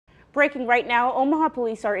Breaking right now, Omaha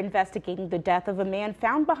police are investigating the death of a man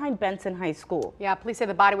found behind Benson High School. Yeah, police say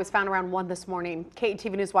the body was found around 1 this morning.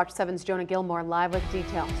 KETV News Watch 7's Jonah Gilmore live with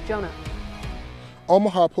details. Jonah.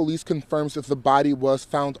 Omaha police confirms that the body was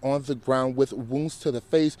found on the ground with wounds to the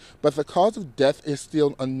face, but the cause of death is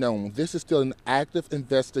still unknown. This is still an active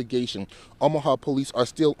investigation. Omaha police are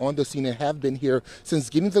still on the scene and have been here since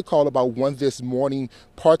getting the call about 1 this morning.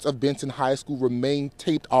 Parts of Benson High School remain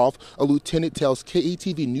taped off. A lieutenant tells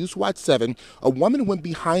KETV News Watch 7 a woman went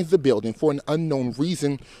behind the building for an unknown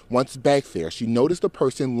reason. Once back there, she noticed a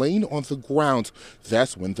person laying on the ground.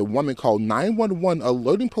 That's when the woman called 911,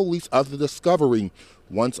 alerting police of the discovery.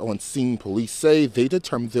 Once on scene, police say they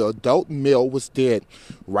determined the adult male was dead.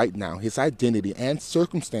 Right now, his identity and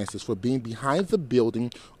circumstances for being behind the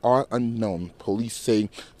building are unknown. Police say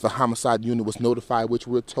the homicide unit was notified, which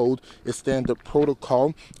we're told is standard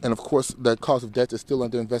protocol. And of course, the cause of death is still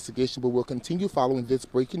under investigation, but we'll continue following this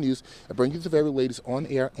breaking news and bring you the very latest on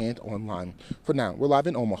air and online. For now, we're live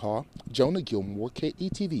in Omaha. Jonah Gilmore,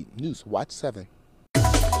 KETV News Watch 7.